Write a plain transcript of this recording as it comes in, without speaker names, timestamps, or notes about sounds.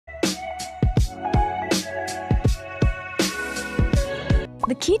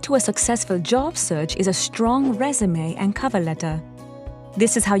The key to a successful job search is a strong resume and cover letter.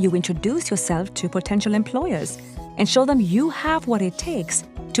 This is how you introduce yourself to potential employers and show them you have what it takes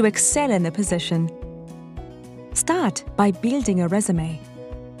to excel in the position. Start by building a resume.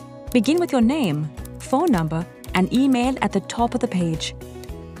 Begin with your name, phone number, and email at the top of the page.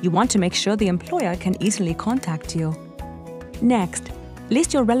 You want to make sure the employer can easily contact you. Next,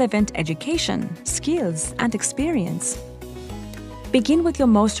 list your relevant education, skills, and experience. Begin with your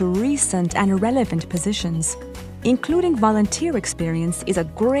most recent and relevant positions. Including volunteer experience is a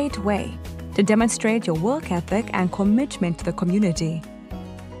great way to demonstrate your work ethic and commitment to the community.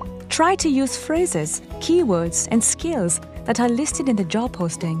 Try to use phrases, keywords, and skills that are listed in the job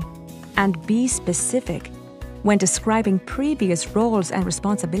posting, and be specific when describing previous roles and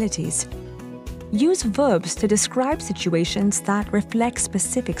responsibilities. Use verbs to describe situations that reflect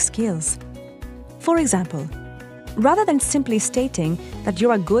specific skills. For example, rather than simply stating that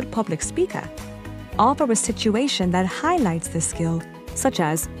you're a good public speaker, offer a situation that highlights this skill, such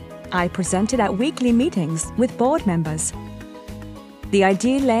as, I presented at weekly meetings with board members. The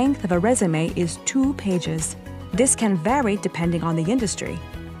ideal length of a resume is 2 pages. This can vary depending on the industry,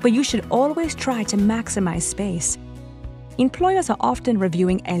 but you should always try to maximize space. Employers are often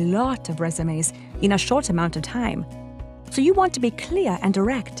reviewing a lot of resumes in a short amount of time, so you want to be clear and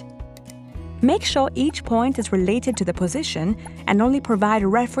direct. Make sure each point is related to the position and only provide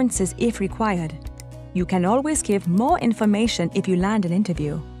references if required. You can always give more information if you land an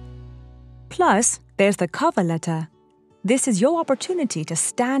interview. Plus, there's the cover letter. This is your opportunity to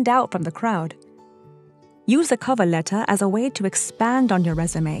stand out from the crowd. Use the cover letter as a way to expand on your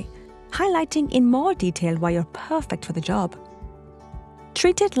resume, highlighting in more detail why you're perfect for the job.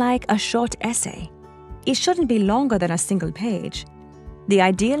 Treat it like a short essay. It shouldn't be longer than a single page. The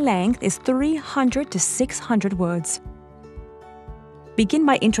ideal length is 300 to 600 words. Begin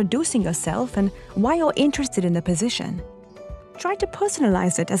by introducing yourself and why you're interested in the position. Try to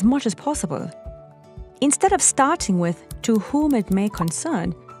personalize it as much as possible. Instead of starting with "to whom it may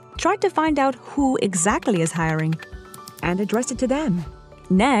concern," try to find out who exactly is hiring and address it to them.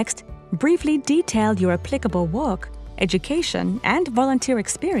 Next, briefly detail your applicable work, education, and volunteer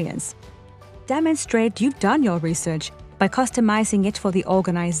experience. Demonstrate you've done your research by customizing it for the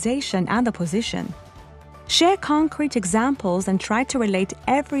organization and the position. Share concrete examples and try to relate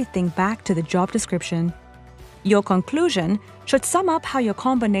everything back to the job description. Your conclusion should sum up how your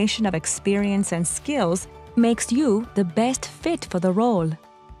combination of experience and skills makes you the best fit for the role.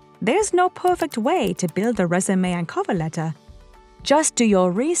 There's no perfect way to build a resume and cover letter. Just do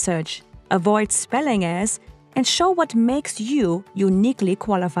your research, avoid spelling errors, and show what makes you uniquely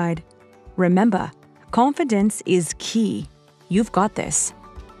qualified. Remember, confidence is key. You've got this.